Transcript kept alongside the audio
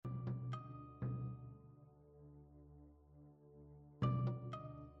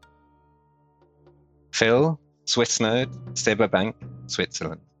Phil, Swissnode, Cyberbank,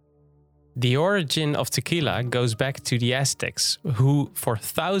 Switzerland. The origin of tequila goes back to the Aztecs, who for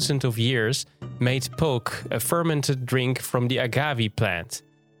thousands of years made pulque, a fermented drink from the agave plant.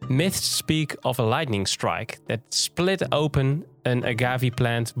 Myths speak of a lightning strike that split open an agave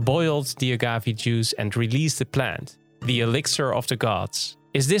plant, boiled the agave juice and released the plant, the elixir of the gods.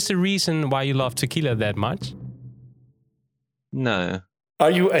 Is this the reason why you love tequila that much? No.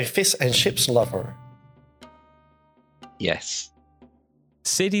 Are you a fish and chips lover? Yes.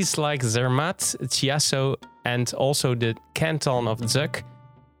 Cities like Zermatt, Chiasso, and also the canton of Zug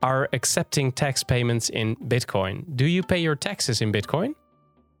are accepting tax payments in Bitcoin. Do you pay your taxes in Bitcoin?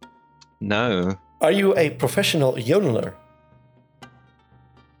 No. Are you a professional yodeler?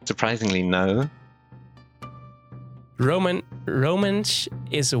 Surprisingly, no. Romansh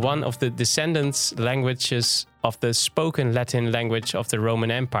is one of the descendants languages of the spoken Latin language of the Roman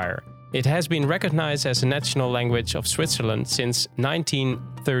Empire. It has been recognized as a national language of Switzerland since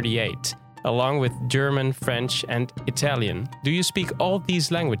 1938, along with German, French, and Italian. Do you speak all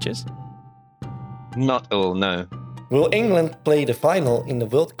these languages? Not all, no. Will England play the final in the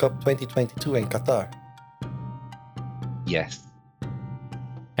World Cup 2022 in Qatar? Yes.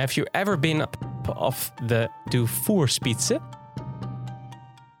 Have you ever been up of the Dufourspitze?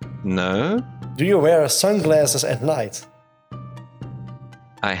 No. Do you wear sunglasses at night?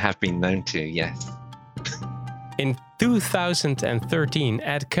 I have been known to, yes. In 2013,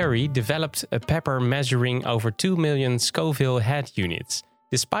 Ed Curry developed a pepper measuring over 2 million Scoville head units.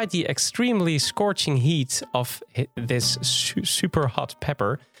 Despite the extremely scorching heat of this super hot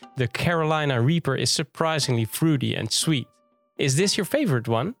pepper, the Carolina Reaper is surprisingly fruity and sweet. Is this your favorite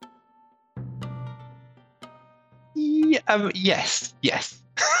one? Yes.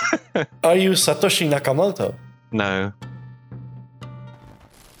 Are you Satoshi Nakamoto? No.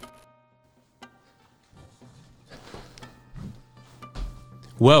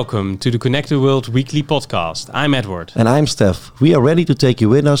 Welcome to the Connected World Weekly Podcast. I'm Edward. And I'm Steph. We are ready to take you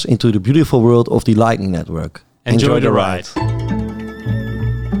with us into the beautiful world of the Lightning Network. Enjoy the ride.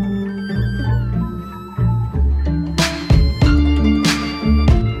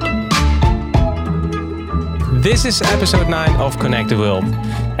 This is episode 9 of Connected World.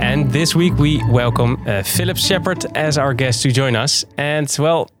 And this week we welcome Philip Sheppard as our guest to join us. And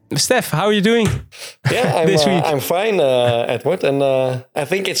well, Steph, how are you doing? Yeah, this week? I'm fine, Edward. And I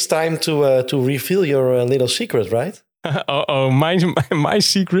think it's time to reveal your little secret, right? My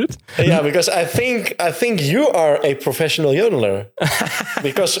secret? Yeah, because I think you are a professional yodeler.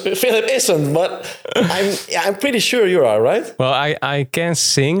 Because Philip isn't, but I'm pretty sure you are, right? Well, I can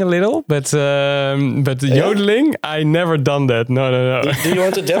sing a little, but the yodeling, I never done that. No. Do you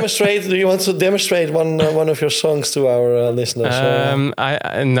want to demonstrate? Do you want to demonstrate one of your songs to our listeners?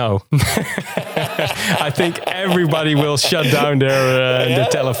 No. I think everybody will shut down their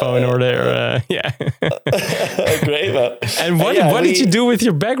telephone or their Great. And what did you do with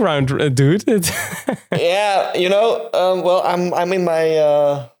your background, dude? Yeah, well, I'm in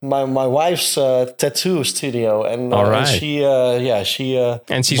my wife's tattoo studio, and she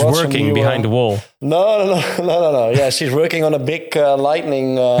and she's working behind the wall. No. Yeah, she's working on a big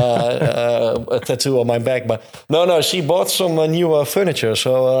lightning tattoo on my back, but no, she bought some new furniture,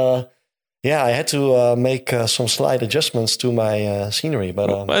 so. Yeah, I had to make some slight adjustments to my scenery, but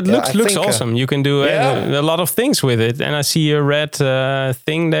it looks awesome. You can do a lot of things with it, and I see a red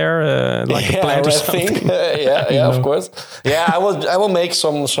thing there, like a plant or something. Thing. yeah, of course. Yeah, I will make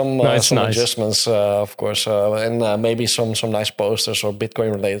some nice adjustments, of course, and maybe some nice posters or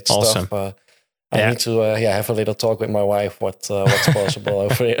Bitcoin related stuff. I need to have a little talk with my wife what's possible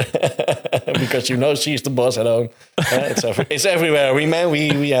over here, because she's the boss at home. It's everywhere.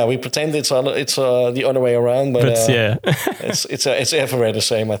 We pretend it's the other way around, but it's everywhere the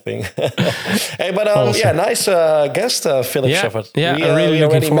same, I think. Hey, but awesome. Nice guest, Philip Sheppard. Yeah, we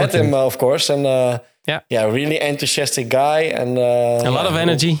already met him, of course, and. Really enthusiastic guy, and a lot of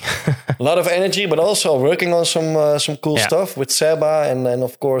energy. A lot of energy, but also working on some cool stuff with Seba and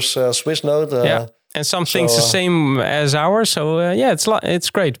of course Swissnode. And some things the same as ours. So it's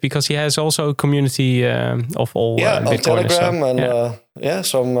great because he has also a community of all on Telegram, and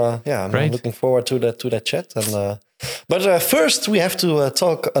I'm looking forward to that chat. And but first we have to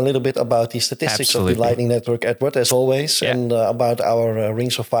talk a little bit about the statistics of the Lightning Network, Edward, as always, and about our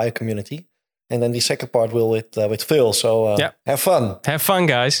Rings of Fire community. And then the second part will with Phil. So have fun. Have fun,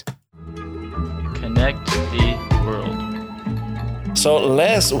 guys. Connect the world. So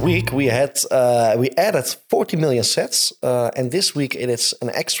last week we added 40 million sets, and this week it is an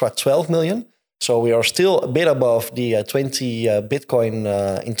extra 12 million. So we are still a bit above the 20 Bitcoin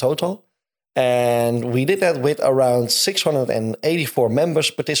in total. And we did that with around 684 members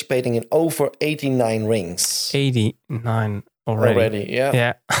participating in over 89 rings. 89 already. Yeah.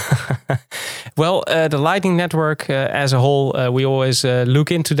 Yeah. Well, the Lightning Network as a whole, we always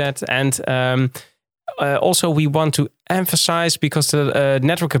look into that. And also we want to emphasize, because the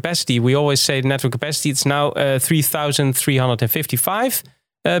network capacity, we always say the network capacity, it's now 3,355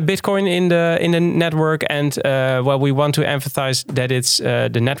 Bitcoin in the network. And we want to emphasize that it's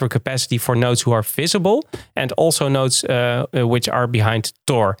the network capacity for nodes who are visible and also nodes which are behind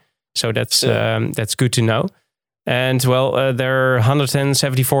Tor. So that's good to know. And there are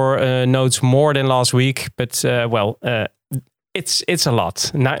 174 nodes more than last week, but it's a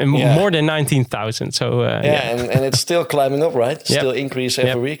lot. More than 19,000. So and it's still climbing up, right? Still increase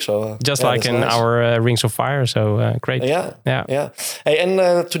every week. So just like in our Rings of Fire. So great. Yeah. Hey,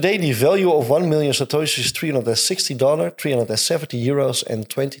 and today the value of 1 million satoshis is $360, 370 euros, and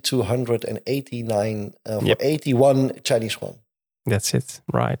 2,289 for 81 Chinese yuan. That's it,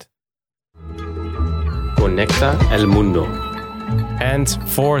 right? Conecta el mundo. And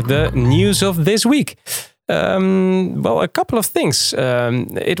for the news of this week. A couple of things.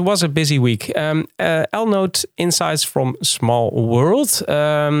 It was a busy week. L-Node Insights from Small World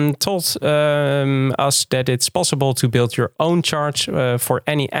told us that it's possible to build your own charge for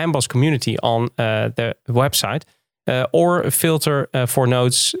any Amboss community on the website, or filter for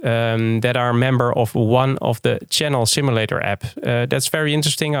nodes that are a member of one of the Channel Simulator app. That's very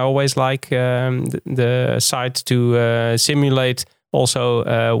interesting. I always like the site to simulate also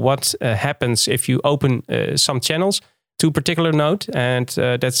what happens if you open some channels to a particular node. And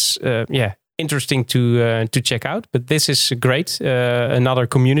that's interesting to check out. But this is great. Another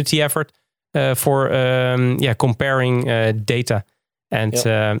community effort for comparing data. And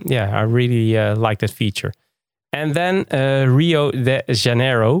I really like that feature. And then Rio de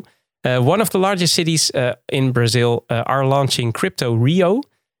Janeiro, one of the largest cities in Brazil, are launching Crypto Rio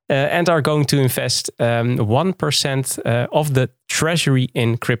and are going to invest 1% of the treasury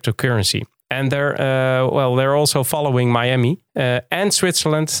in cryptocurrency. And they're also following Miami and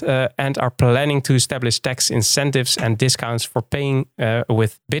Switzerland and are planning to establish tax incentives and discounts for paying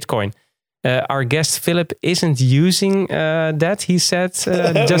with Bitcoin. Our guest Philip isn't using that, he said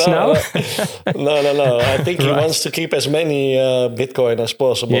just now. No. I think he wants to keep as many Bitcoin as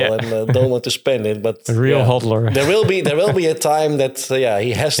possible and don't want to spend it. But a real hodler. There will be a time that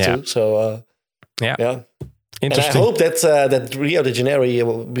he has to. So Interesting. And I hope that Rio de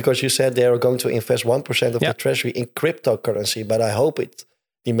Janeiro, because you said they are going to invest 1% of the treasury in cryptocurrency, but I hope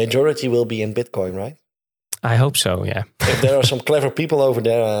the majority will be in Bitcoin, right? I hope so, yeah. If there are some clever people over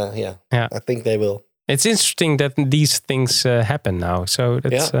there, I think they will. It's interesting that these things happen now. So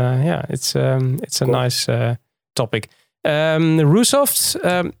that's it's a nice topic. Rusoft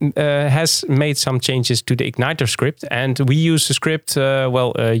has made some changes to the Igniter script, and we use the script.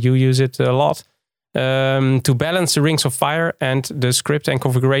 You use it a lot to balance the Rings of Fire, and the script and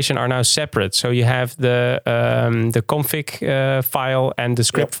configuration are now separate. So you have the config file and the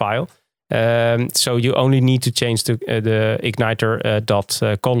script file. So you only need to change the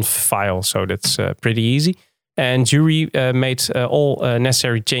igniter.conf file. So that's pretty easy. And Jury made all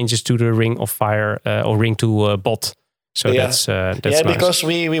necessary changes to the Ring of Fire or Ring to bot. So that's nice. Because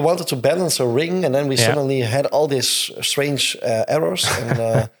we wanted to balance a ring, and then we suddenly had all these strange errors.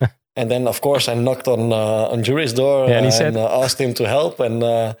 And and then, of course, I knocked on Jury's door and asked him to help. And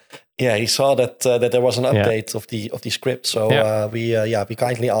he saw that there was an update of the script. So we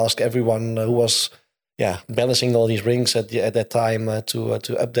kindly asked everyone who was balancing all these rings at that time to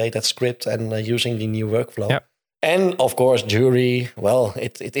update that script and using the new workflow. Yeah. And of course, Jury. Well,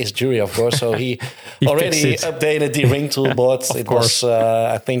 it is Jury, of course. So he already updated the ring tool bot. It was,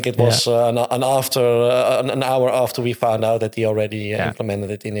 I think, it was an hour after we found out that he already implemented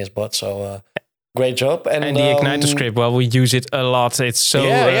it in his bot. So great job. And the Igniter script. Well, we use it a lot. It's so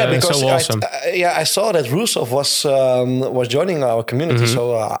so awesome. I saw that Rusoff was joining our community. Mm-hmm.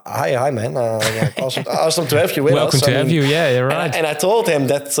 So hi, man. Awesome to have you with us. Welcome to have you. Yeah, you're right. And I told him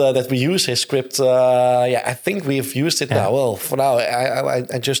that we use his script. I think we've used it now. Well, for now,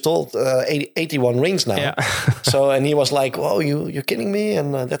 I just told 81 rings now. Yeah. So and he was like, "Whoa, you're kidding me?"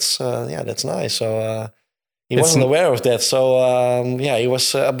 And that's nice. So. He wasn't aware of that, so he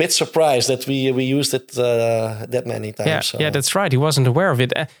was a bit surprised that we used it that many times. Yeah, that's right. He wasn't aware of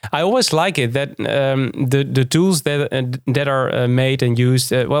it. I always like it that the tools that are made and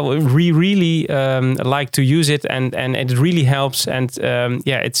used. We really like to use it, and it really helps. And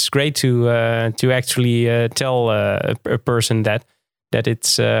it's great to actually tell a person that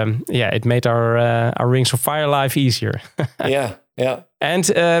it's it made our Rings of Fire life easier. Yeah. And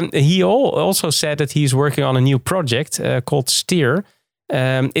he also said that he's working on a new project called Steer.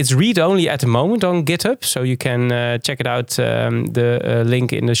 It's read-only at the moment on GitHub, so you can check it out, the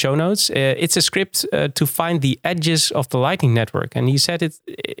link in the show notes. It's a script to find the edges of the Lightning Network. And he said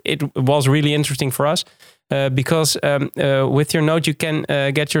it was really interesting for us because with your node, you can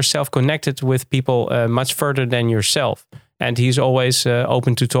get yourself connected with people much further than yourself. And he's always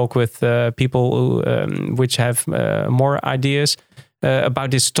open to talk with people who, which have more ideas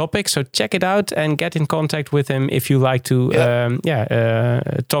about this topic. So check it out and get in contact with him if you like to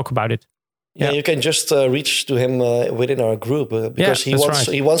talk about it. Yeah, you can just reach to him within our group because he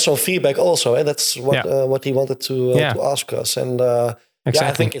wants some feedback also. And that's what he wanted to ask us. And exactly.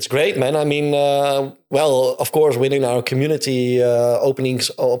 I think it's great, man. I mean, well, of course, within our community, opening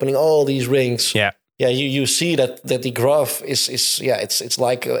all these rings. Yeah. Yeah, you see that the graph is it's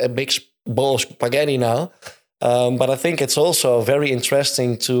like a big ball of spaghetti now. But I think it's also very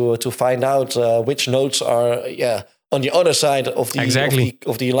interesting to find out which nodes are on the other side of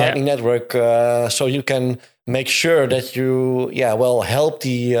the Lightning Network, so you can make sure that you help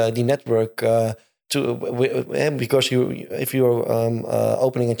the network because if you're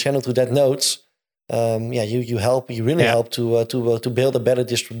opening a channel to that nodes. You really help to build a better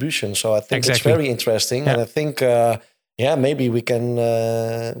distribution. So I think it's very interesting, and I think maybe we can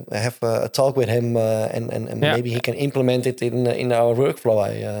have a talk with him, and maybe he can implement it in our workflow.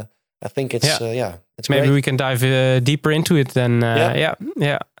 I think it's it's maybe great. we can dive deeper into it then.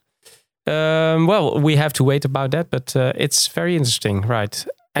 Well, we have to wait about that, but it's very interesting, right?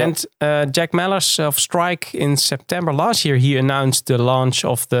 And Jack Mallers of Strike in September last year, he announced the launch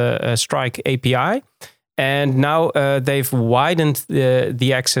of the Strike API. And now they've widened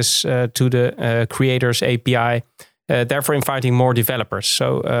the access to the Creators API, therefore inviting more developers.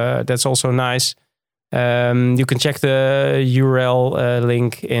 So that's also nice. You can check the URL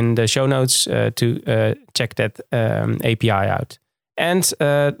link in the show notes to check that API out. And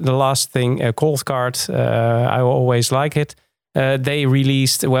the last thing, Coldcard, I always like it. They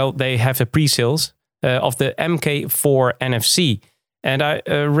released, they have a pre-sales of the MK4 NFC. And I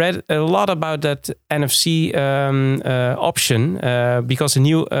read a lot about that NFC option because the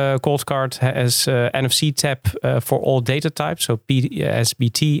new Coldcard has NFC tap for all data types, so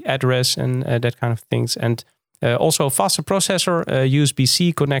PSBT, address, and that kind of things. And also faster processor,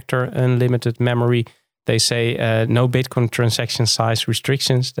 USB-C connector, unlimited memory. They say no Bitcoin transaction size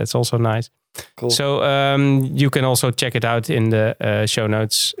restrictions. That's also nice. Cool. So you can also check it out in the show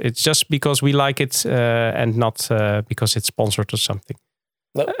notes. It's just because we like it and not because it's sponsored or something.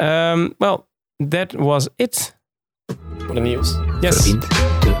 Nope. Well, that was it. For the news. Yes. Verbindt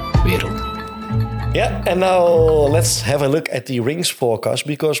de wereld. Yeah, and now let's have a look at the rings forecast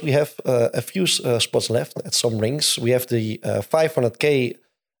because we have a few spots left at some rings. We have the 500K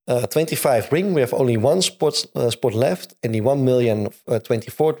 25 ring, we have only one spot left. And the 1 million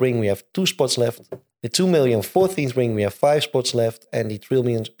 24th ring, we have 2 spots left. The 2 million 14th ring, we have 5 spots left. And the 3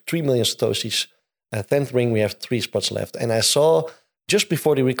 million Satoshis 10th ring, we have 3 spots left. And I saw just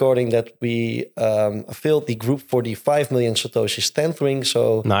before the recording that we filled the group for the 5 million Satoshis 10th ring.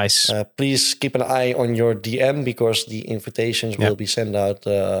 So nice. Please keep an eye on your DM because the invitations will be sent out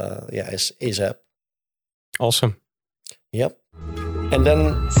ASAP. Awesome. Yep. And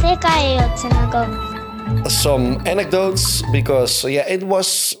then some anecdotes because it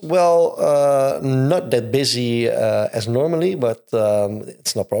was not that busy as normally, but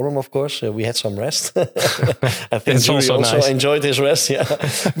it's no problem. Of course, we had some rest. I think Jury also nice. Enjoyed his rest. Yeah,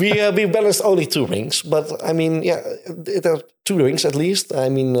 we balanced only 2 rings, but I mean, it are 2 rings at least. I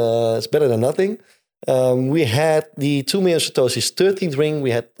mean, it's better than nothing. We had the 2 million Satoshis 13th ring.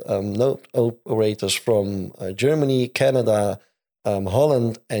 We had node operators from Germany, Canada,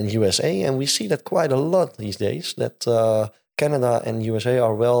 Holland and USA, and we see that quite a lot these days, that Canada and USA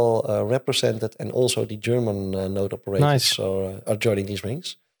are well represented, and also the German node operators are joining these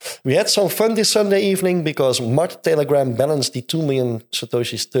rings. We had some fun this Sunday evening because Mart Telegram balanced the 2 million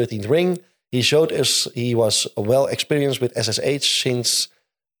Satoshis 13th ring. He showed us he was well experienced with SSH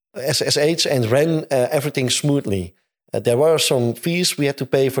and ran everything smoothly. There were some fees we had to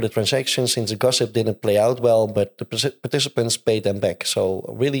pay for the transaction since the gossip didn't play out well, but the participants paid them back. So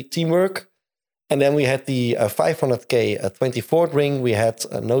really teamwork. And then we had the 500K 24th ring. We had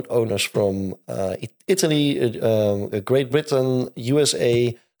node owners from Italy, Great Britain,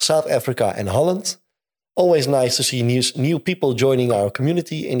 USA, South Africa, and Holland. Always nice to see new people joining our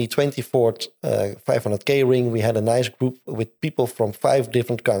community. In the 24th 500K ring, we had a nice group with people from 5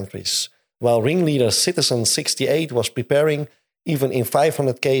 different countries. While ringleader Citizen68 was preparing, even in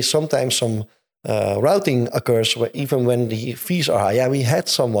 500K, sometimes some routing occurs even when the fees are high. Yeah, we had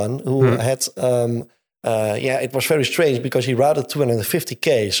someone who had. It was very strange because he routed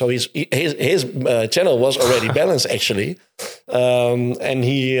 250K. So his channel was already balanced actually. And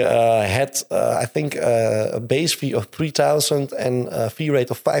he had, I think, a base fee of 3,000 and a fee rate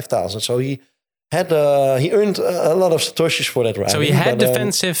of 5,000. So he earned a lot of satoshis for that routing. So he had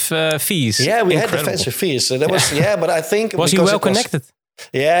defensive fees. Yeah, we had defensive fees. So that was, but I think... Was he well connected?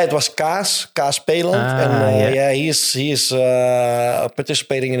 Yeah, it was Kaas Peeland, he's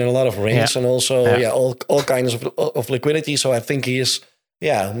participating in a lot of rings and also all kinds of liquidity. So I think he is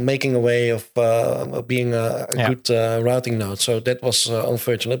making a way of being a good routing node. So that was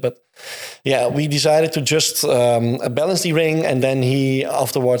unfortunate, but we decided to just balance the ring, and then he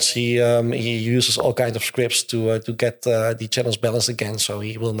uses all kinds of scripts to get the channels balanced again. So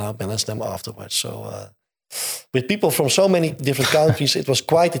he will now balance them afterwards. So. With people from so many different countries, it was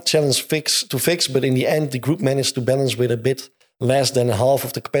quite a challenge to fix. But in the end, the group managed to balance with a bit less than half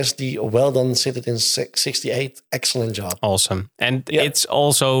of the capacity. Well done, Citizen 68. Excellent job. Awesome. And it's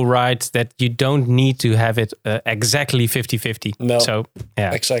also right that you don't need to have it exactly 50-50. No, so,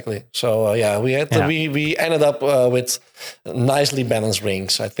 exactly. So we ended up with nicely balanced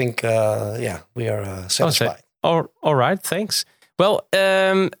rings. I think, we are satisfied. All right, thanks. Well,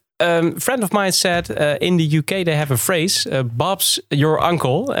 friend of mine said in the UK they have a phrase, Bob's your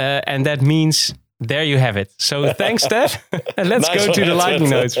uncle, and that means there you have it. So thanks, Steph. And let's go to the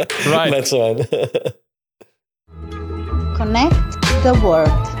lightning notes. Right. That's one. Connect the world.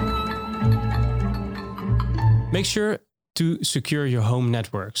 Make sure to secure your home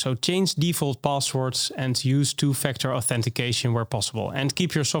network. So change default passwords and use two-factor authentication where possible. And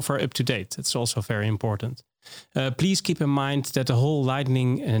keep your software up to date. It's also very important. Please keep in mind that the whole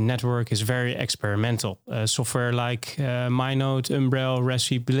Lightning network is very experimental. Software like MyNode, Umbrel,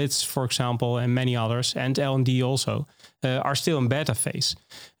 Raspberry Blitz, for example, and many others, and LND also, are still in beta phase.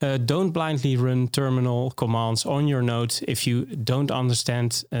 Don't blindly run terminal commands on your node if you don't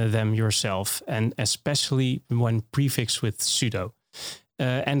understand them yourself, and especially when prefixed with sudo.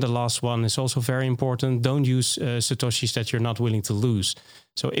 And the last one is also very important. Don't use satoshis that you're not willing to lose.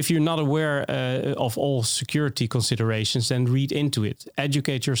 So if you're not aware of all security considerations, then read into it.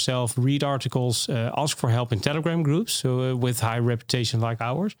 Educate yourself, read articles, ask for help in Telegram groups with high reputation like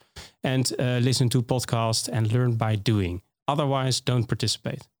ours, and listen to podcasts and learn by doing. Otherwise, don't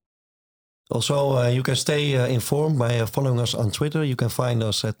participate. Also, you can stay informed by following us on Twitter. You can find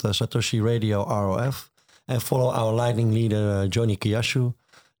us at Satoshi Radio ROF. And follow our Lightning leader, Johnny Kiyashu.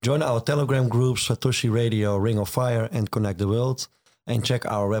 Join our Telegram groups, Satoshi Radio, Ring of Fire, and Connect the World. And check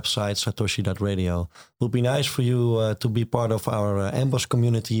our website, satoshi.radio. It would be nice for you to be part of our Amboss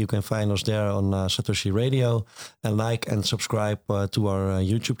community. You can find us there on Satoshi Radio. And like and subscribe to our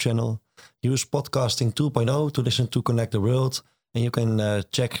YouTube channel. Use Podcasting 2.0 to listen to Connect the World. And you can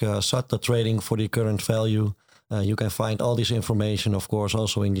check SATA trading for the current value. You can find all this information, of course,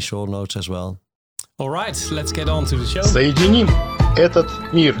 also in the show notes as well. All right, let's get on to the show. Соединим этот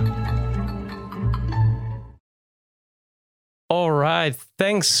мир. All right,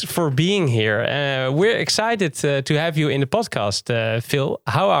 thanks for being here. We're excited to have you in the podcast, Phil.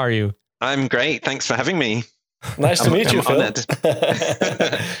 How are you? I'm great. Thanks for having me. Nice to meet you, Phil.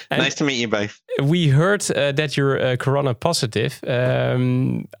 Nice to meet you both. We heard that you're corona positive.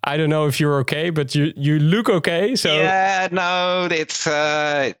 I don't know if you're okay, but you look okay. So yeah, no,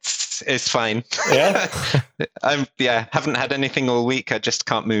 it's fine. Yeah, haven't had anything all week. I just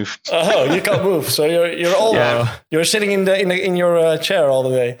can't move. Oh, you can't move. So you're all you're sitting in your chair all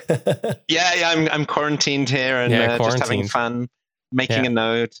the day. yeah. I'm quarantined here and just having fun. Making a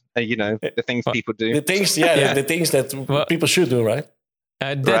node, the things people do. The things that people should do, right?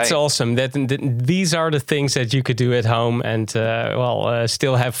 That's awesome. These are the things that you could do at home and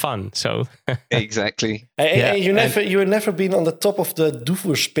still have fun. So exactly. You've never been on the top of the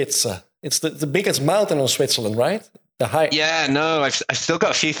Dufourspitze. It's the biggest mountain in Switzerland, right? The high. Yeah, no, I've still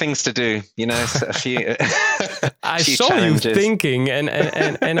got a few things to do. A few. I saw you thinking, and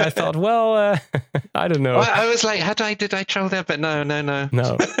I thought, I don't know. Well, I was like, did I travel there? But no.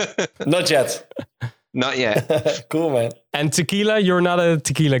 Not yet. Not yet. Cool, man. And tequila? You're not a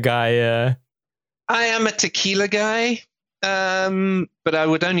tequila guy. I am a tequila guy, but I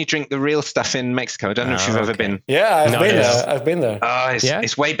would only drink the real stuff in Mexico. I don't know if you've ever been. Yeah, I've been there. Oh,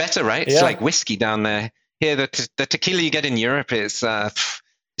 it's way better, right? It's like whiskey down there. Here, the tequila you get in Europe is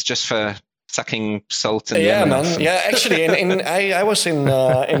it's just for sucking salt and lemon off. Yeah, actually, I was in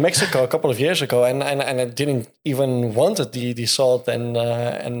Mexico a couple of years ago, and I didn't even wanted the salt and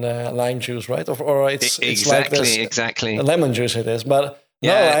lime juice, right? Or it's exactly like this, exactly lemon juice it is, but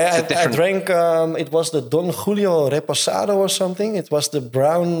Yeah, I drank. It was the Don Julio Reposado or something. It was the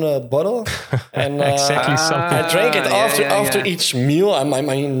brown bottle, and exactly something. I drank it after each meal. I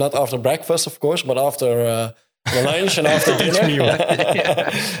mean, not after breakfast, of course, but after lunch and after dinner.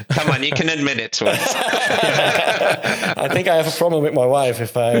 Come on, you can admit it to us. I think I have a problem with my wife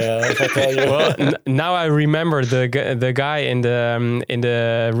if I tell you. Well, now I remember the guy in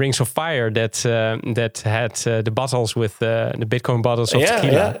the Rings of Fire that had the bottles with the Bitcoin bottles of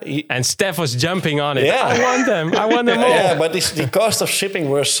tequila, and Steph was jumping on it. Yeah. I want them all. Yeah, but the cost of shipping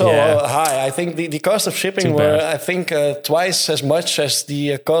were so high. I think the cost of shipping were twice as much as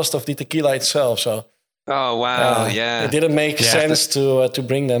the cost of the tequila itself. So. Oh wow! It didn't make sense to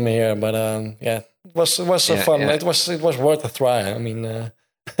bring them here, but it was fun. Yeah. It was worth a try. I mean,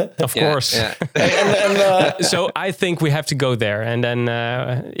 of course. Yeah. So I think we have to go there, and then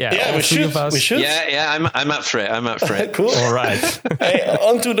we should. Yeah. I'm up for it. Cool. All right.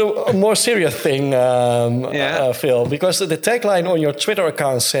 On to the more serious thing, Phil, because the tagline on your Twitter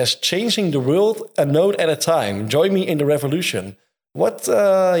account says "Changing the world a node at a time. Join me in the revolution." What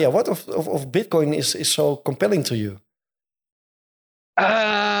of Bitcoin is so compelling to you?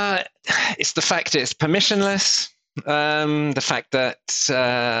 It's the fact it's permissionless. The fact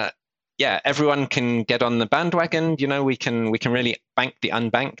that everyone can get on the bandwagon. You know, we can really bank the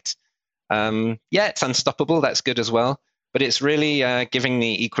unbanked. It's unstoppable. That's good as well. But it's really giving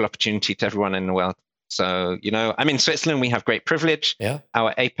the equal opportunity to everyone in the world. So, you know, I'm in Switzerland. We have great privilege. Yeah.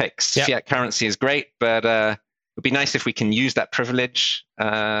 Our Apex fiat currency is great, but it would be nice if we can use that privilege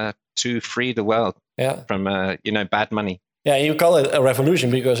to free the world from bad money. Yeah, you call it a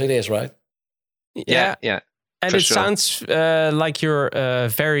revolution because it is, right? Yeah. And it sounds like you're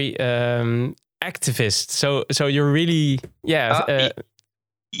very activist. So you're really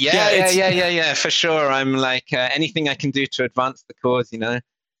for sure. I'm like anything I can do to advance the cause, you know.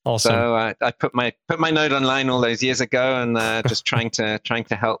 Awesome. So I put my node online all those years ago, and just trying to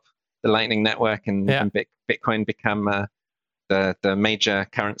help the Lightning Network and Bitcoin become the major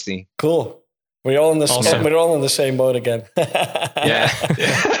currency. Cool. We're all in the same boat again.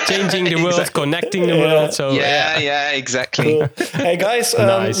 Changing the world, connecting the world. So exactly. Cool. Hey guys,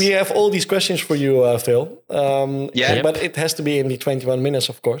 nice. We have all these questions for you, Phil. But it has to be in the 21 minutes,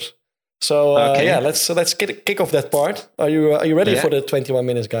 of course. So let's kick off that part. Are you ready for the 21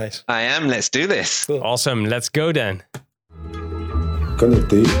 minutes, guys? I am. Let's do this. Cool. Awesome. Let's go then.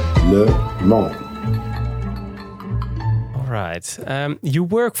 Connecter le monde. All right. You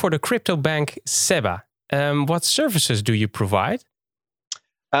work for the crypto bank SEBA. What services do you provide?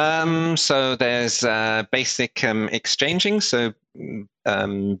 So there's basic exchanging. So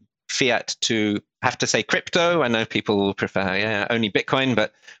fiat to, have to say crypto. I know people will prefer only Bitcoin,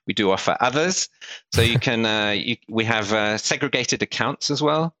 but we do offer others. So you can we have segregated accounts as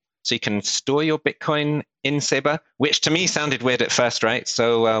well. So you can store your Bitcoin in SEBA, which to me sounded weird at first, right?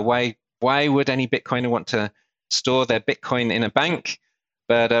 So why would any Bitcoiner want to store their Bitcoin in a bank?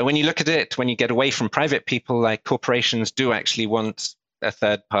 But when you look at it, when you get away from private people, like corporations do actually want a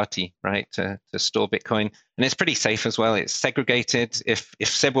third party, right, to store Bitcoin. And it's pretty safe as well. It's segregated. If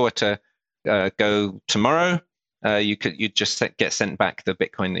SEBA were to go tomorrow, you'd just get sent back the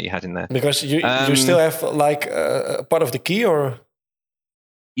Bitcoin that you had in there. Because you still have like part of the key, or?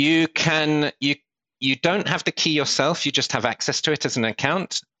 You don't have the key yourself. You just have access to it as an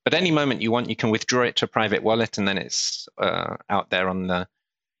account. But any moment you want, you can withdraw it to a private wallet, and then it's out there on the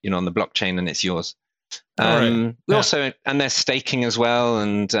on the blockchain, and it's yours. We also, and there's staking as well,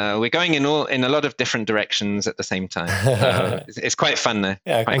 and we're going in a lot of different directions at the same time. It's quite fun there.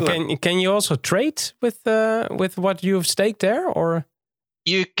 Yeah, cool. And can you also trade with what you've staked there, or?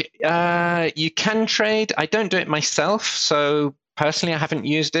 You can trade. I don't do it myself, so personally I haven't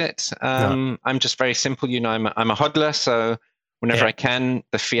used it. I'm just very simple. I'm a hodler, so whenever I can,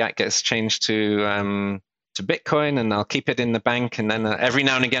 the fiat gets changed to Bitcoin, and I'll keep it in the bank, and then every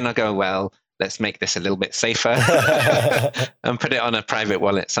now and again I'll go, well, let's make this a little bit safer and put it on a private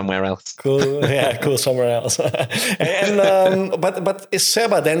wallet somewhere else. Cool. Yeah, cool, somewhere else. And but is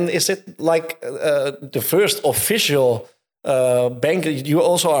SEBA then, is it like the first official bank? You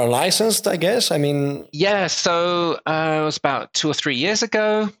also are licensed, I guess? I mean... Yeah, so it was about 2 or 3 years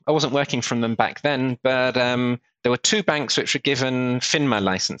ago. I wasn't working from them back then, but there were 2 banks which were given FINMA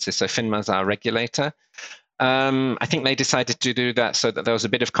licenses. So FINMA's our regulator. I think they decided to do that so that there was a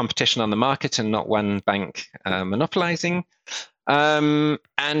bit of competition on the market and not one bank monopolizing. And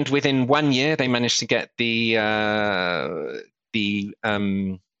within 1 year, they managed to get the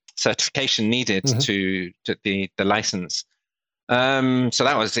certification needed to the license. So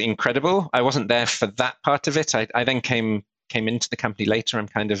that was incredible. I wasn't there for that part of it. I then came came into the company later. I'm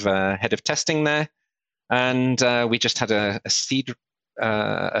kind of head of testing there, and we just had a seeding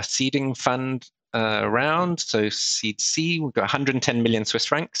fund round. So seed C, we've got 110 million Swiss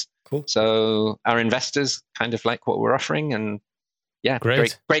francs. Cool. So our investors kind of like what we're offering, and yeah,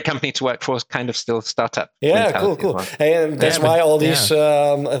 great company to work for. Kind of still startup. Yeah, cool. Well. And that's why all these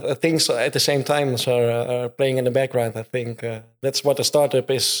things at the same time are playing in the background. I think that's what a startup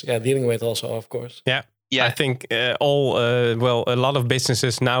is dealing with, also, of course. Yeah. I think a lot of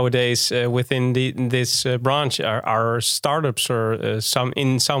businesses nowadays within this branch are startups or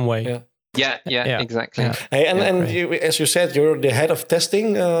in some way. Yeah, exactly. Yeah. Hey, and you, as you said, you're the head of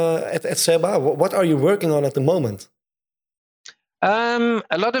testing at Seba. What are you working on at the moment?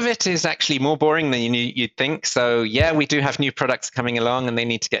 A lot of it is actually more boring than you'd think. So yeah, we do have new products coming along, and they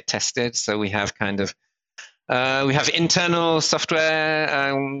need to get tested. So we have we have internal software,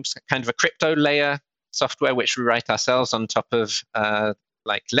 kind of a crypto layer software which we write ourselves on top of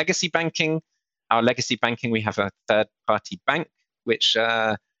like legacy banking. Our legacy banking, we have a third-party bank which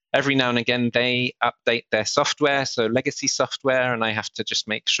every now and again they update their software, so legacy software, and I have to just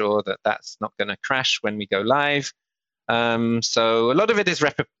make sure that that's not going to crash when we go live. So a lot of it is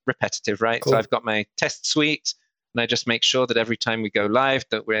repetitive, right? Cool. So I've got my test suite, and I just make sure that every time we go live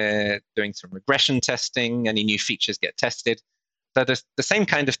that we're doing some regression testing, any new features get tested. So the same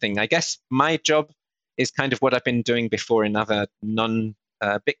kind of thing. I guess my job is kind of what I've been doing before in other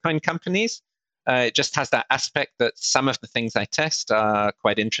non-Bitcoin companies. It just has that aspect that some of the things I test are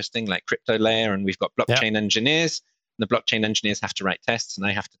quite interesting, like crypto layer, and we've got blockchain engineers, and the blockchain engineers have to write tests, and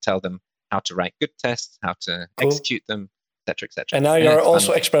I have to tell them how to write good tests, how to execute them, etc., etc. And now you're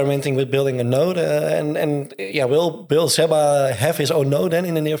also experimenting with building a node, will Seba have his own node then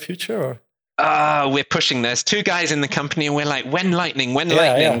in the near future? Or? We're pushing. There's 2 guys in the company, and we're like, when lightning?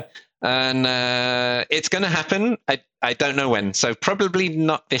 Yeah. And it's going to happen. I don't know when. So probably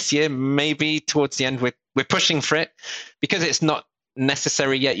not this year. Maybe towards the end. We're pushing for it because it's not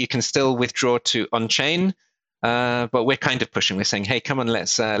necessary yet. You can still withdraw to on-chain. But we're kind of pushing. We're saying, hey, come on,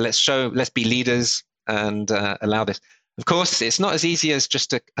 let's be leaders and allow this. Of course, it's not as easy as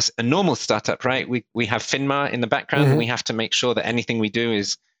just a normal startup, right? We have FINMA in the background, and we have to make sure that anything we do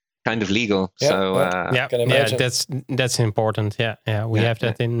is kind of legal. That's important. We have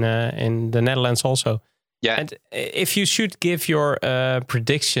that in the Netherlands also. Yeah. And if you should give your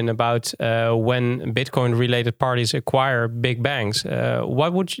prediction about when Bitcoin-related parties acquire big banks,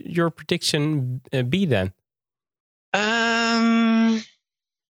 what would your prediction be then?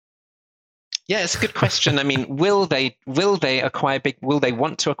 It's a good question. I mean, will they want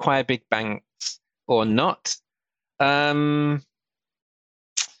to acquire big banks or not? I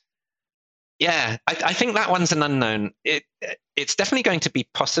think that one's an unknown. It's definitely going to be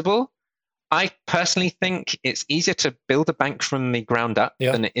possible. I personally think it's easier to build a bank from the ground up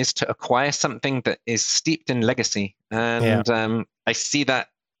than it is to acquire something that is steeped in legacy. And I see that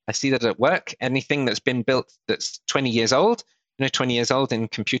at work. Anything that's been built that's 20 years old, 20 years old in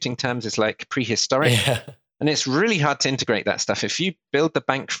computing terms is like prehistoric. Yeah. And it's really hard to integrate that stuff. If you build the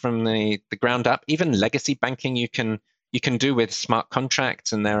bank from the ground up, even legacy banking you can do with smart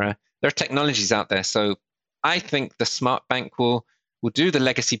contracts, and there are technologies out there. So I think the smart bank will do the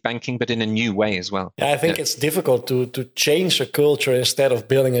legacy banking, but in a new way as well. Yeah, I think it's difficult to change a culture instead of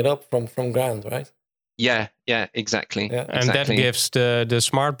building it up from ground, right? Yeah, exactly. Yeah. And that gives the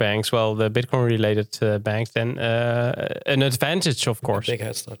smart banks, the Bitcoin-related banks, then an advantage, of course. A big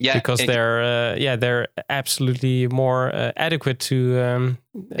head start. Yeah, because they're absolutely more adequate to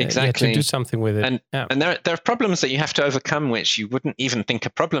to do something with it. And there are problems that you have to overcome, which you wouldn't even think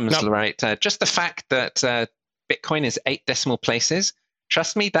are problems, right? Just the fact that Bitcoin is 8 decimal places.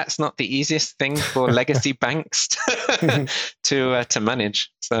 Trust me, that's not the easiest thing for legacy banks to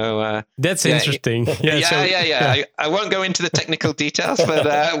manage. So that's interesting. I won't go into the technical details, but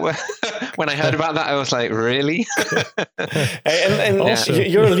when I heard about that, I was like, really?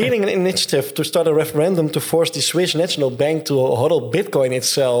 You're leading an initiative to start a referendum to force the Swiss National Bank to hodl Bitcoin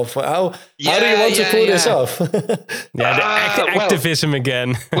itself. How do you want to pull this off? Activism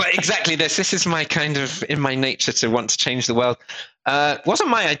again. Well, exactly. This is my kind of in my nature to want to change the world. It wasn't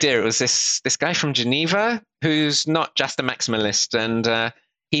my idea. It was this guy from Geneva who's not just a maximalist, and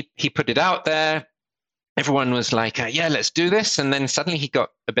he put it out there. Everyone was like, let's do this. And then suddenly he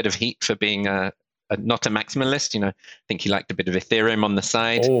got a bit of heat for being not a maximalist. I think he liked a bit of Ethereum on the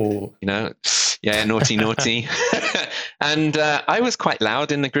side. Oh. Naughty. And I was quite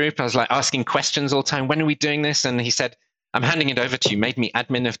loud in the group. I was like asking questions all the time. When are we doing this? And he said, I'm handing it over to you. Made me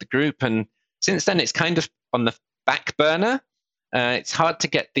admin of the group. And since then, it's kind of on the back burner. it's hard to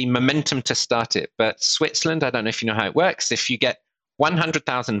get the momentum to start it. But Switzerland, I don't know if you know how it works. If you get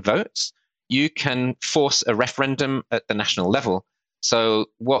 100,000 votes, you can force a referendum at the national level. So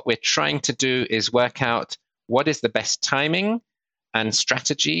what we're trying to do is work out what is the best timing and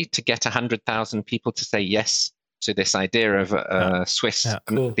strategy to get 100,000 people to say yes to this idea of Swiss,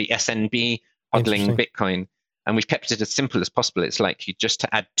 the SNB hodling Bitcoin. And we've kept it as simple as possible. It's like you just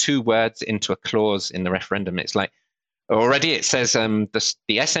to add 2 words into a clause in the referendum. It's like already it says the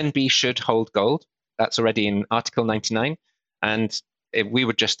SNB should hold gold. That's already in Article 99. And we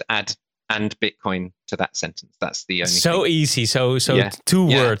would just add and Bitcoin to that sentence. That's the only thing. Easy. So 2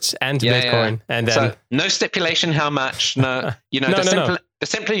 words and Bitcoin. And then so no stipulation how much. No, the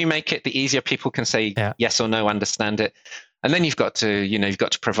simpler you make it, the easier people can say yes or no, understand it. And then you've got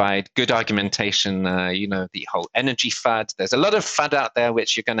to provide good argumentation, the whole energy FUD. There's a lot of FUD out there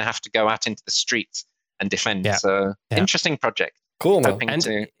which you're going to have to go out into the streets and defend. Yeah. So interesting project. Cool.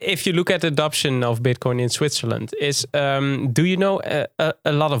 And if you look at adoption of Bitcoin in Switzerland, do you know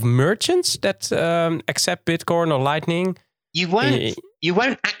a lot of merchants that accept Bitcoin or Lightning? You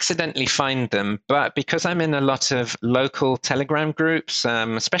won't accidentally find them, but because I'm in a lot of local Telegram groups,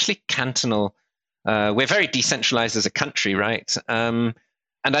 especially cantonal, we're very decentralized as a country, right? And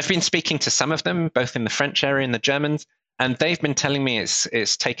I've been speaking to some of them, both in the French area and the Germans, and they've been telling me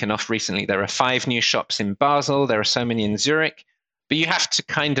it's taken off recently. There are 5 new shops in Basel. There are so many in Zurich. But you have to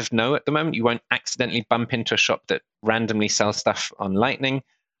kind of know at the moment. You won't accidentally bump into a shop that randomly sells stuff on Lightning.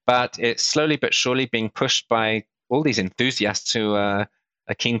 But it's slowly but surely being pushed by all these enthusiasts who are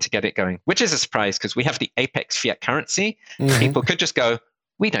keen to get it going, which is a surprise because we have the apex fiat currency. Mm-hmm. People could just go,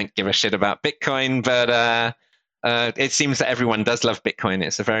 we don't give a shit about Bitcoin, but it seems that everyone does love Bitcoin.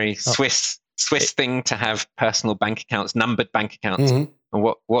 It's a very Swiss thing to have personal bank accounts, numbered bank accounts. Mm-hmm.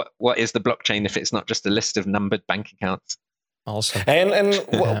 And what is the blockchain if it's not just a list of numbered bank accounts? Awesome. And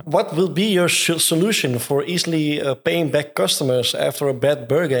what will be your solution for easily paying back customers after a bad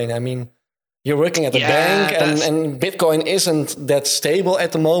bargain? I mean, you're working at a bank, and Bitcoin isn't that stable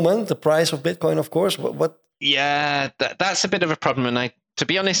at the moment. The price of Bitcoin, of course. What? Yeah, that's a bit of a problem, and to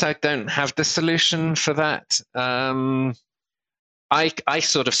be honest, I don't have the solution for that. I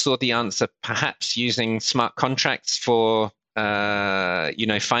sort of saw the answer perhaps using smart contracts for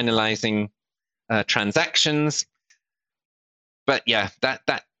finalizing transactions. But yeah,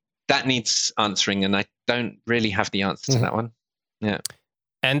 that needs answering, and I don't really have the answer to that one. Yeah.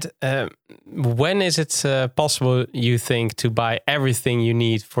 And when is it possible, you think, to buy everything you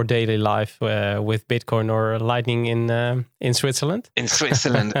need for daily life with Bitcoin or Lightning in Switzerland? In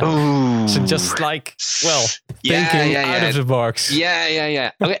Switzerland, ooh. So just thinking out of the box. Yeah.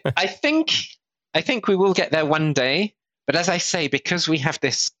 Okay, I think we will get there one day. But as I say, because we have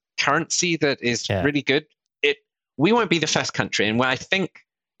this currency that is really good, we won't be the first country. And I think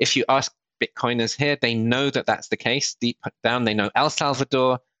if you ask Bitcoiners here, they know that that's the case. Deep down, they know El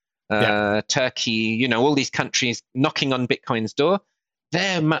Salvador, Turkey, all these countries knocking on Bitcoin's door.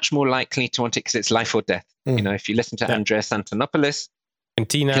 They're much more likely to want it because it's life or death. If you listen to Andreas Antonopoulos,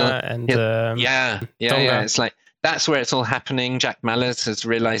 Argentina it's like that's where it's all happening. Jack Mallers has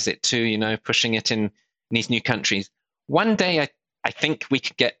realized it too. Pushing it in these new countries. One day, I think we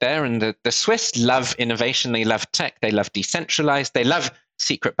could get there, and the Swiss love innovation. They love tech. They love decentralized. They love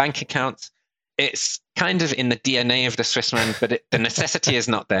secret bank accounts. It's kind of in the DNA of the Swiss man, but the necessity is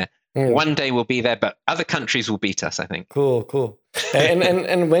not there. One day we'll be there, but other countries will beat us, I think. Cool.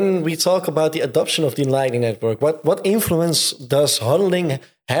 and when we talk about the adoption of the Lightning Network, what influence does hodling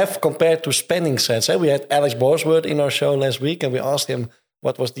have compared to spending sets? We had Alex Borsworth in our show last week, and we asked him,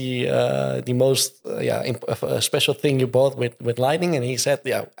 what was the most special thing you bought with Lightning? And he said,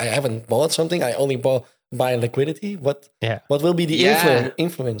 I haven't bought something. I only buy liquidity. What will be the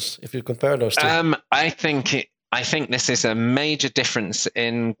influence if you compare those two? I think this is a major difference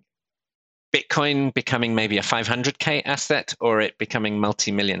in Bitcoin becoming maybe a 500K asset or it becoming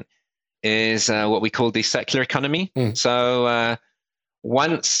multi-million is what we call the circular economy. So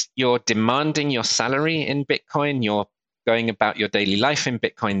once you're demanding your salary in Bitcoin, you're going about your daily life in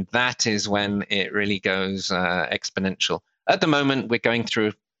Bitcoin, that is when it really goes exponential. At the moment, we're going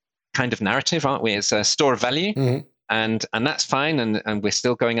through kind of narrative, aren't we? It's a store of value, and that's fine, and we're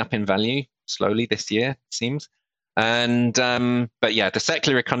still going up in value slowly this year, it seems. And but the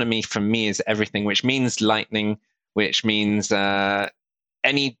circular economy for me is everything, which means Lightning, which means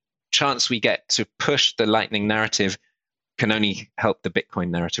any chance we get to push the Lightning narrative can only help the Bitcoin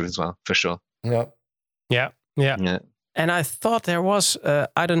narrative as well, for sure. Yeah. And I thought there was,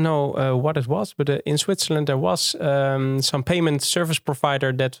 I don't know what it was, but in Switzerland there was some payment service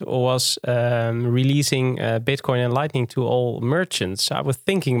provider that was releasing Bitcoin and Lightning to all merchants. I was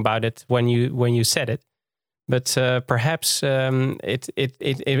thinking about it when you said it, but perhaps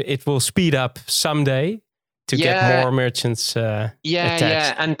it will speed up someday to get more merchants attached.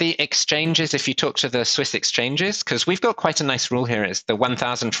 Yeah. And the exchanges, if you talk to the Swiss exchanges, because we've got quite a nice rule here, it's the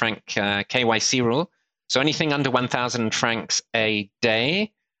 1,000 franc KYC rule. So anything under 1,000 francs a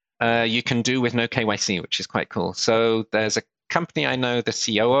day, you can do with no KYC, which is quite cool. So there's a company I know the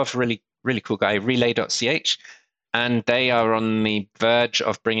CEO of, really, really cool guy, relay.ch, and they are on the verge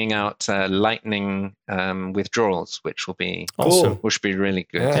of bringing out Lightning withdrawals, which will be awesome. Which will be really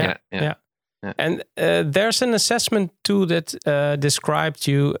good. Yeah. And there's an assessment tool that described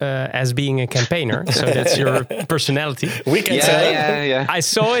you as being a campaigner. So that's your personality. We can tell. Yeah. I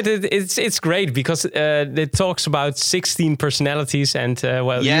saw it. It's great because it talks about 16 personalities and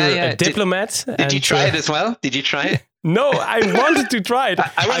you're a diplomat. Did you try it as well? Did you try it? No, I wanted to try it.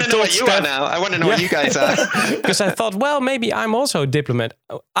 I want to know what you are now. I want to know what you guys are. Because I thought, well, maybe I'm also a diplomat.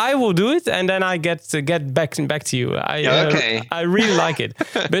 I will do it, and then I get back to you. Okay. I really like it.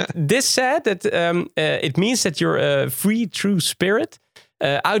 But this said that it means that you're a free, true spirit,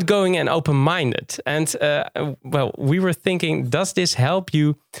 outgoing and open-minded. And we were thinking, does this help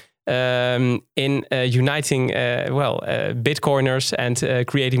you in uniting Bitcoiners and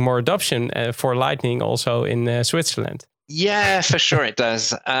creating more adoption for Lightning also in Switzerland? Yeah, for sure it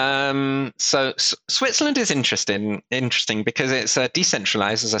does. So Switzerland is interesting because it's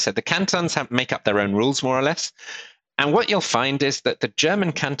decentralized. As I said, the cantons make up their own rules more or less. And what you'll find is that the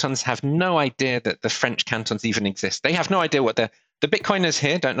German cantons have no idea that the French cantons even exist. They have no idea what the Bitcoiners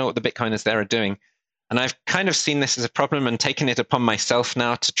here don't know what the Bitcoiners there are doing. And I've kind of seen this as a problem and taken it upon myself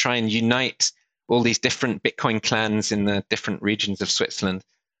now to try and unite all these different Bitcoin clans in the different regions of Switzerland.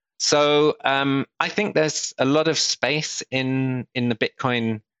 So I think there's a lot of space in the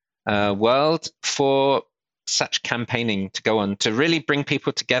Bitcoin world for such campaigning to go on, to really bring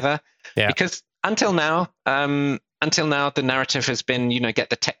people together. Yeah. Because until now, the narrative has been, get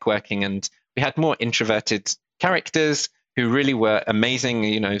the tech working. And we had more introverted characters who really were amazing.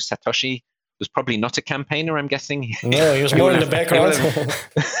 Satoshi was probably not a campaigner, I'm guessing. No, he was more in the background.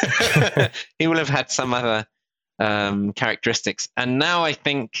 He will have had some other characteristics. And now I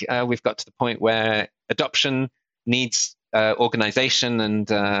think we've got to the point where adoption needs organization.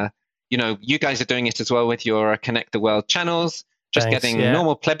 And, you guys are doing it as well with your Connect the World channels, just getting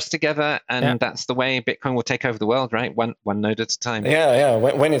normal plebs together. And that's the way Bitcoin will take over the world, right? One node at a time. Yeah.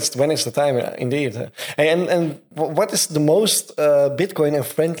 When it's the time, indeed. And what is the most Bitcoin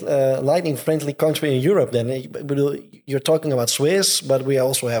and Lightning friendly country in Europe then? You're talking about Swiss, but we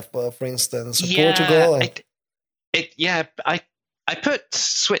also have, for instance, Portugal. I put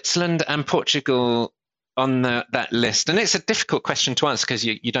Switzerland and Portugal on that list. And it's a difficult question to answer because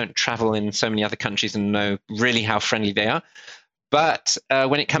you don't travel in so many other countries and know really how friendly they are. But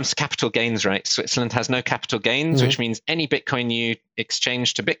when it comes to capital gains, right, Switzerland has no capital gains, which means any Bitcoin you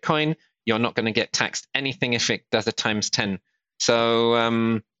exchange to Bitcoin, you're not going to get taxed anything if it does a times 10.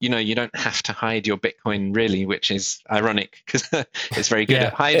 So, you don't have to hide your Bitcoin really, which is ironic because it's very good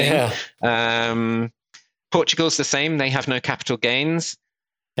at hiding. Yeah. Portugal's the same. They have no capital gains.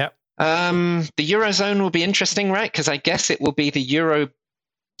 Yep. The Eurozone will be interesting, right? Because I guess it will be the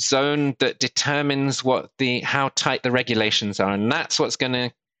Eurozone that determines how tight the regulations are. And that's what's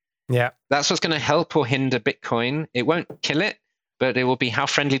going to help or hinder Bitcoin. It won't kill it, but it will be how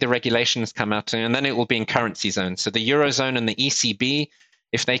friendly the regulations come out to. And then it will be in currency zones. So the Eurozone and the ECB,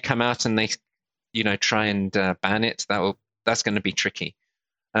 if they come out and they, try and ban it, that's going to be tricky.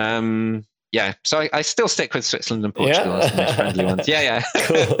 Yeah, so I still stick with Switzerland and Portugal as the most friendly ones. Yeah.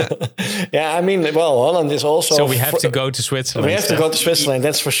 Cool. Yeah, I mean, Holland is also... So we have to go to Switzerland. We have to go to Switzerland,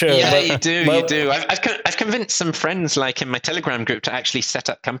 that's for sure. Yeah, you do. I've convinced some friends, like in my Telegram group, to actually set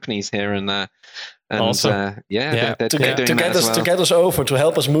up companies here. And awesome. They're to get us over, to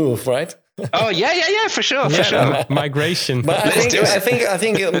help us move, right? Oh, yeah, for sure. Migration. But I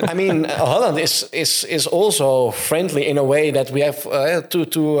think Holland is also friendly in a way that we have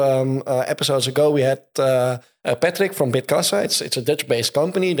two episodes ago we had Patrick from Bitkassa. It's a Dutch-based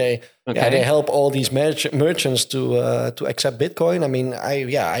company. They help all these merchants to accept Bitcoin. I mean,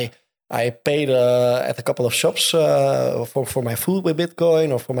 I paid at a couple of shops for my food with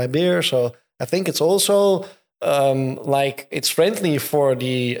Bitcoin or for my beer. So I think it's also it's friendly for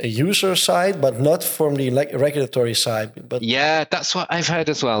the user side, but not from the regulatory side. But yeah, that's what I've heard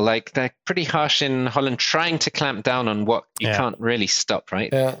as well. Like they're pretty harsh in Holland, trying to clamp down on what you can't really stop, right?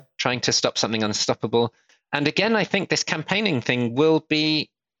 Yeah. Trying to stop something unstoppable. And again, I think this campaigning thing will be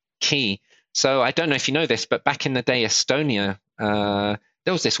key. So I don't know if you know this, but back in the day, Estonia,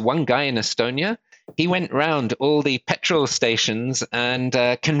 there was this one guy in Estonia. He went round all the petrol stations and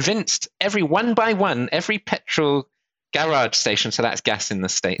convinced one by one, every petrol garage station, so that's gas in the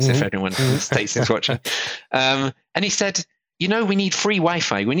States, if anyone in the States is watching. And he said, we need free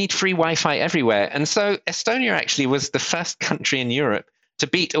Wi-Fi. We need free Wi-Fi everywhere. And so Estonia actually was the first country in Europe to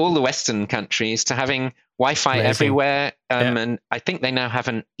beat all the Western countries to having Wi-Fi everywhere. And I think they now have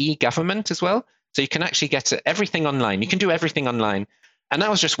an e-government as well. So you can actually get everything online. You can do everything online. And that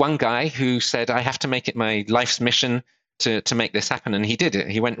was just one guy who said, I have to make it my life's mission to make this happen. And he did it.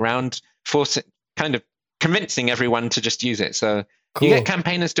 He went round kind of convincing everyone to just use it. So you get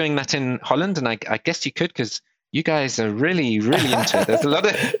campaigners doing that in Holland. And I guess you could, because you guys are really, really into it. There's a lot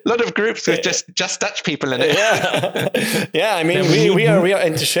of groups with just Dutch people in it. Yeah. I mean, we are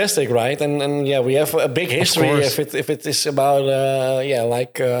enthusiastic, right? And we have a big history if it is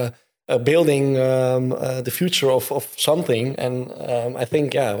about building the future of something. And I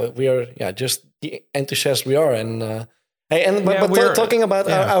think we are just the enthusiasts we are. And talking about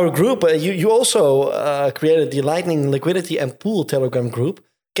our group, you also created the Lightning Liquidity and Pool Telegram group.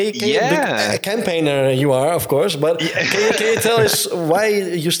 Can you a campaigner you are, of course, but can you tell us why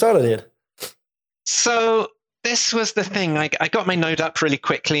you started it? So this was the thing. I got my node up really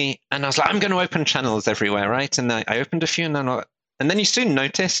quickly, and I was like, I'm going to open channels everywhere, right? And I opened a few, and then you soon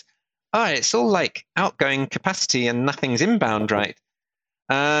notice, it's all like outgoing capacity and nothing's inbound, right?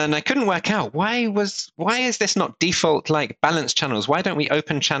 And I couldn't work out why is this not default like balanced channels? Why don't we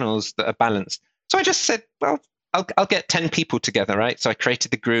open channels that are balanced? So I just said, well, I'll get 10 people together, right? So I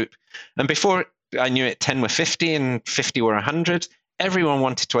created the group, and before I knew it, 10 were 50 and 50 were 100. Everyone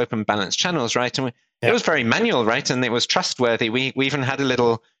wanted to open balanced channels, right? And it was very manual, right? And it was trustworthy. We even had a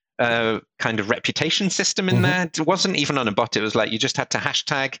little kind of reputation system in there. It wasn't even on a bot. It was like you just had to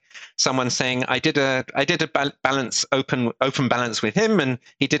hashtag someone saying, I did a balance open balance with him, and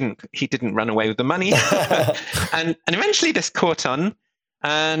he didn't run away with the money. and eventually this caught on.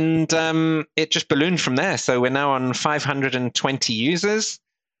 And it just ballooned from there. So we're now on 520 users.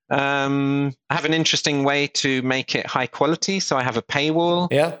 I have an interesting way to make it high quality. So I have a paywall.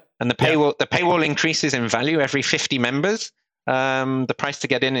 Yeah. And the paywall increases in value every 50 members. The price to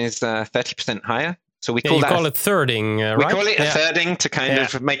get in is 30% higher. So we call it thirding, right? We call it a thirding to kind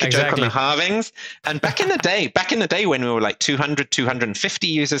of make a joke on the halvings. And back in the day when we were like 200, 250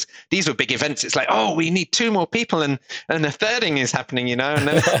 users, these were big events. It's like, we need 2 more people, and the thirding is happening, and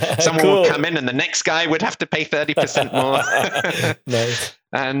then someone would come in and the next guy would have to pay 30% more. Nice.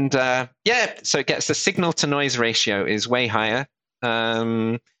 And so it gets the signal to noise ratio is way higher.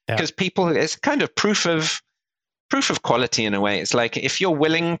 Because people, it's kind of proof of quality in a way. It's like if you're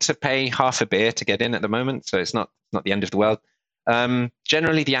willing to pay half a beer to get in at the moment, so it's not the end of the world.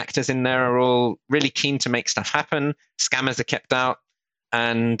 Generally, the actors in there are all really keen to make stuff happen. Scammers are kept out,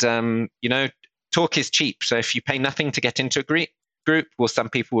 and talk is cheap. So if you pay nothing to get into a group, well, some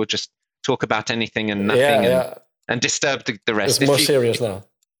people will just talk about anything and nothing and disturb the rest. It's more serious now.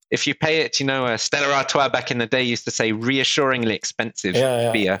 If you pay it, Stella Artois back in the day used to say reassuringly expensive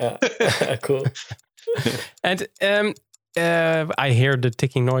beer. Cool. And I hear the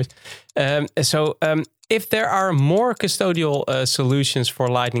ticking noise. If there are more custodial solutions for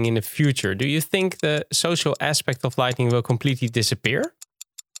Lightning in the future, do you think the social aspect of Lightning will completely disappear?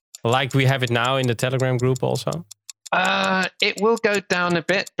 Like we have it now in the Telegram group also? It will go down a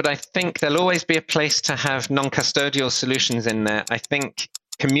bit, but I think there'll always be a place to have non-custodial solutions in there. I think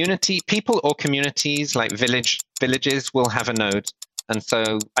people or communities like villages will have a node. And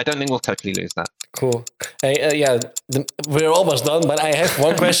so I don't think we'll totally lose that. Cool. Hey, we're almost done, but I have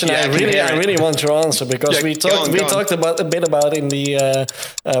one question I really want to answer, because we talked a bit about in the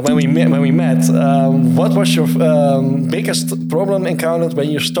when we met. What was your biggest problem encountered when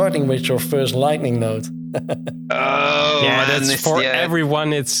you're starting with your first Lightning node? That's for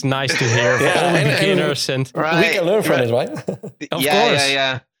everyone. It's nice to hear for all the beginners, and we can learn from it, right? Of course.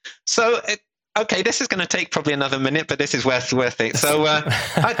 Yeah. So. Okay, this is going to take probably another minute, but this is worth it. So there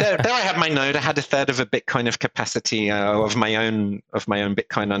I have my node. I had a third of a Bitcoin of capacity of my own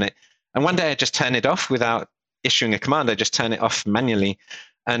Bitcoin on it. And one day I just turn it off without issuing a command. I just turn it off manually.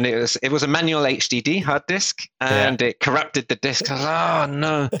 And it was a manual HDD hard disk, and it corrupted the disk. I was like, oh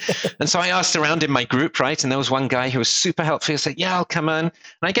no. And so I asked around in my group, right? And there was one guy who was super helpful. He said, yeah, I'll come on. And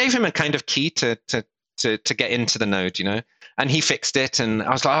I gave him a kind of key to get into the node, And he fixed it, and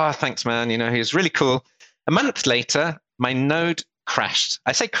I was like, oh, thanks, man. He was really cool. A month later, my node crashed.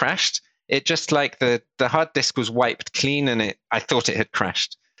 I say crashed. It just like the hard disk was wiped clean, and I thought it had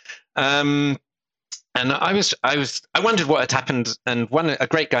crashed. And I wondered what had happened. And a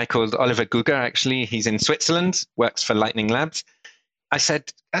great guy called Oliver Guger, actually, he's in Switzerland, works for Lightning Labs. I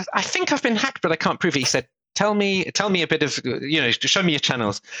said, I think I've been hacked, but I can't prove it. He said, tell me a bit of, show me your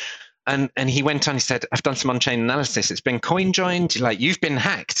channels. And he went on, he said, I've done some on-chain analysis. It's been coin joined. Like, you've been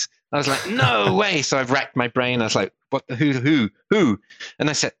hacked. I was like, no way. So I've racked my brain. I was like, what, who? And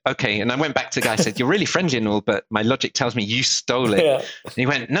I said, okay. And I went back to the guy, I said, you're really friendly and all, but my logic tells me you stole it. Yeah. And he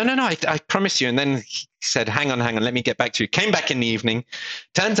went, no, I promise you. And then he said, hang on, let me get back to you. Came back in the evening.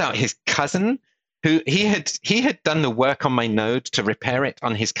 Turns out his cousin, who he had done the work on my node to repair it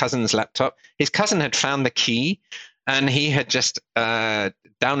on his cousin's laptop. His cousin had found the key, and he had just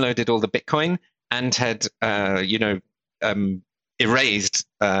downloaded all the Bitcoin and had erased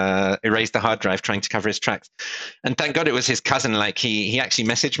the hard drive trying to cover his tracks. And thank God it was his cousin. Like he actually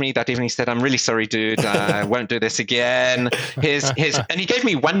messaged me that evening. He said, I'm really sorry, dude. I won't do this again. And he gave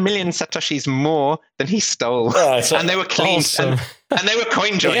me 1 million Satoshis more than he stole. And they were clean. Awesome. And they were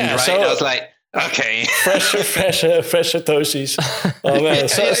coin joined, right? So I was like, okay. fresh Satoshis. Oh man.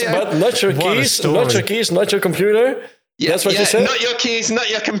 But not your keys, not your computer. Yeah, that's what you said? Not your keys, not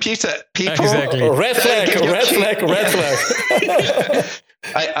your computer. People. Exactly. Red flag.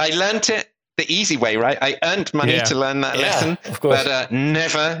 I learned it the easy way, right? I earned money to learn that lesson. Of course. But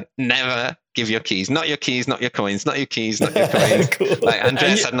never give your keys. Not your keys, not your coins. Not your keys, not your coins. Cool. Like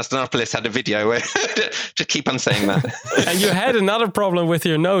Andreas Anastonopoulos had a video where to keep on saying that. And you had another problem with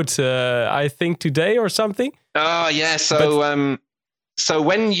your note, I think today or something? Oh, yeah. So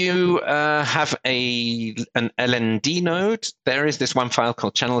when you have an LND node, there is this one file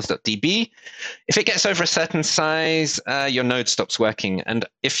called channels.db. If it gets over a certain size, your node stops working. And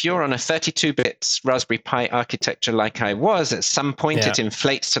if you're on a 32-bit Raspberry Pi architecture like I was, at some point it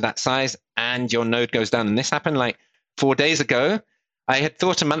inflates to that size and your node goes down. And this happened like 4 days ago. I had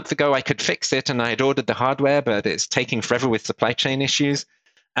thought a month ago I could fix it, and I had ordered the hardware, but it's taking forever with supply chain issues.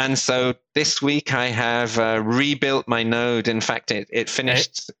 And so this week I have rebuilt my node. In fact, it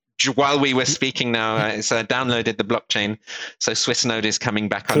finished while we were speaking now. It's downloaded the blockchain. So Swiss node is coming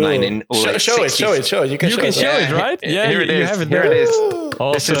back online in all show it. You can show it, right? Yeah, here it is. Have it here there. it is.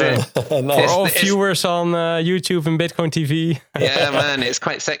 Awesome. This is it. For all viewers on YouTube and Bitcoin TV. Yeah, man, it's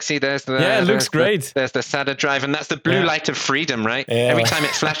quite sexy. There's the it looks great. There's the SATA drive, and that's the blue light of freedom, right? Yeah. Every time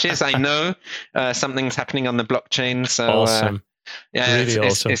it flashes, I know something's happening on the blockchain. So awesome. Yeah, really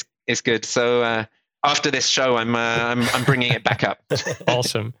awesome. It's good. So after this show, I'm bringing it back up.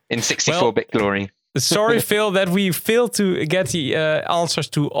 Awesome. In 64-bit glory. Sorry, Phil, that we failed to get the answers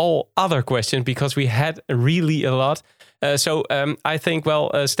to all other questions because we had really a lot. So I think,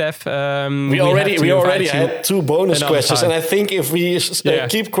 Steph, we already had 2 bonus questions, and I think if we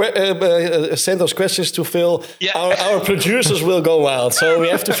keep send those questions to Phil, our producers will go wild. So we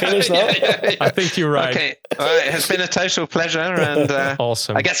have to finish now. I think you're right. Okay, all right. It has been a total pleasure, and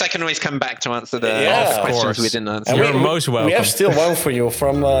awesome. I guess I can always come back to answer the questions we didn't answer. You're most welcome. We have still one for you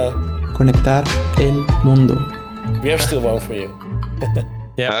from Conectar el Mundo. We have still one for you.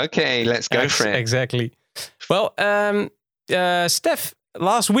 Okay, let's go for it. Exactly. Well, Steph,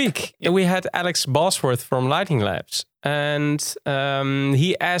 last week we had Alex Bosworth from Lightning Labs, and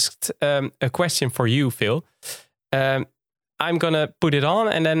he asked a question for you, Phil. I'm gonna put it on,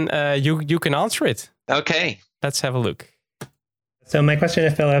 and then you can answer it. Okay, let's have a look. So my question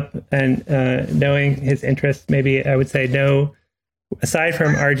to Philip, and knowing his interests, maybe I would say no. Aside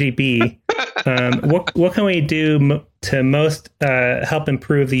from RGB, what can we do to most help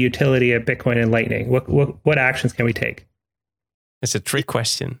improve the utility of Bitcoin and Lightning? What actions can we take? It's a trick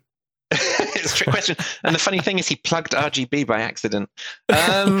question. It's a trick question. And the funny thing is he plugged RGB by accident.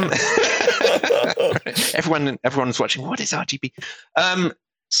 Everyone's watching. What is RGB?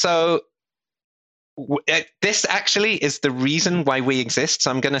 This actually is the reason why we exist.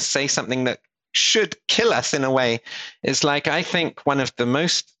 So I'm going to say something that should kill us in a way. Is like, I think one of the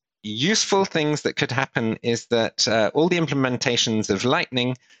most useful things that could happen is that all the implementations of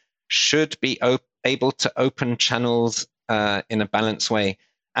Lightning should be able to open channels in a balanced way.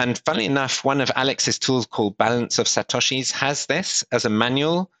 And funnily enough, one of Alex's tools called Balance of Satoshis has this as a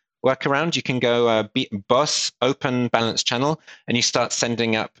manual workaround. You can go boss open balance channel, and you start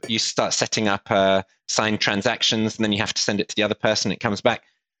setting up signed transactions, and then you have to send it to the other person. It comes back.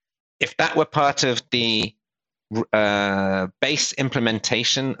 If that were part of the base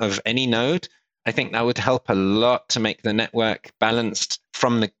implementation of any node, I think that would help a lot to make the network balanced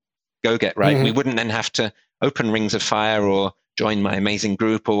from the go-get, right? Mm-hmm. We wouldn't then have to open Rings of Fire or join my amazing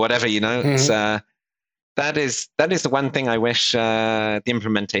group or whatever, Mm-hmm. It's, that is the one thing I wish the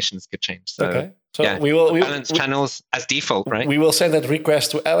implementations could change. So So we will balance channels as default, right? We will send that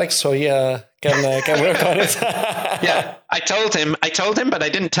request to Alex so he can work on it. Yeah, I told him, but I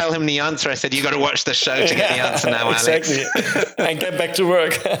didn't tell him the answer. I said, you got to watch the show to get the answer now, Alex. Exactly. And get back to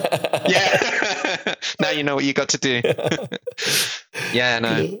work. Yeah. Now you know what you got to do. Yeah,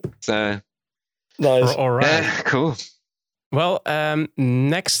 no. So nice. All right. Yeah, cool. Well,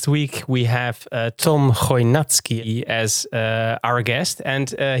 next week we have Tom Chojnacki as our guest, and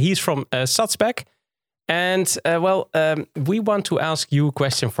he's from Satsbek. And we want to ask you a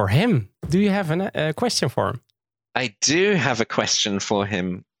question for him. Do you have a question for him? I do have a question for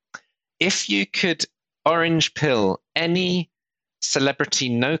him. If you could orange pill any celebrity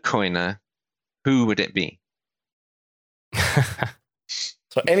no-coiner, who would it be?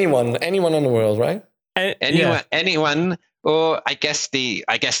 So anyone in the world, right? Anyone. Or I guess the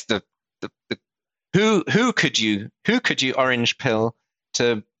who could you orange pill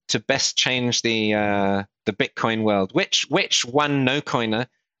to best change the Bitcoin world? Which one no coiner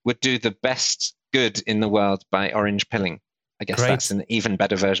would do the best good in the world by orange pilling? I guess that's an even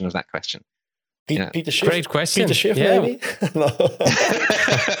better version of that question. Peter Schiff. Great question. Peter Schiff, maybe.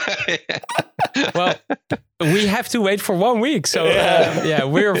 Well, we have to wait for 1 week, so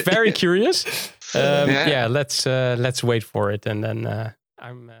we're very curious. Let's wait for it, and then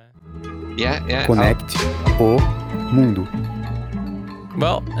I'm. Connect o mundo.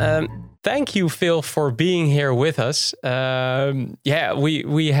 Well, thank you, Phil, for being here with us.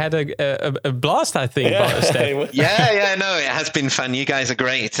 We had a blast, I think. Yeah, it has been fun. You guys are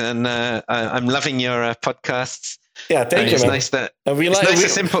great, and I'm loving your podcasts. Yeah, thank you, it's man. Nice that we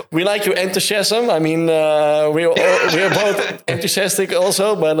like your enthusiasm. I mean, we're both enthusiastic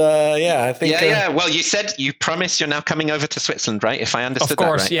also, but I think. Well, you said you promised you're now coming over to Switzerland, right? If I understood that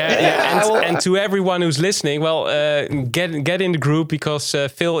right. Of course, yeah. And to everyone who's listening, get in the group because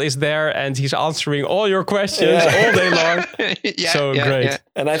Phil is there and he's answering all your questions all day long. Great. Yeah.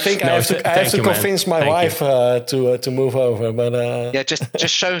 And I think I have to convince my wife to move over, but just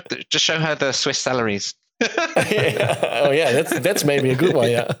show her the Swiss salaries. That's maybe a good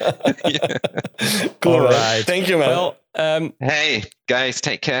one. Yeah. Cool. All right. Thank you, man. Well, hey guys,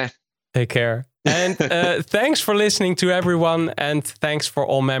 take care. Take care. And thanks for listening to everyone, and thanks for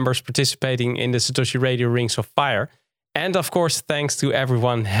all members participating in the Satoshi Radio Rings of Fire. And of course, thanks to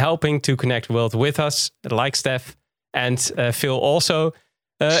everyone helping to connect the world with us, like Steph and Phil also.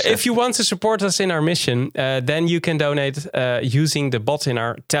 If you want to support us in our mission, then you can donate using the bot in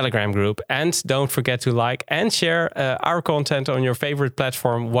our Telegram group. And don't forget to like and share our content on your favorite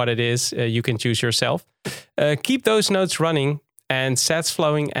platform. What it is, you can choose yourself. Keep those notes running and sats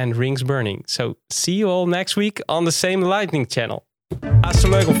flowing and rings burning. So see you all next week on the same Lightning channel. Hasta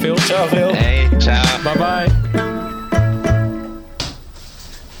luego, Phil. Ciao, Phil. Hey, ciao. Bye-bye.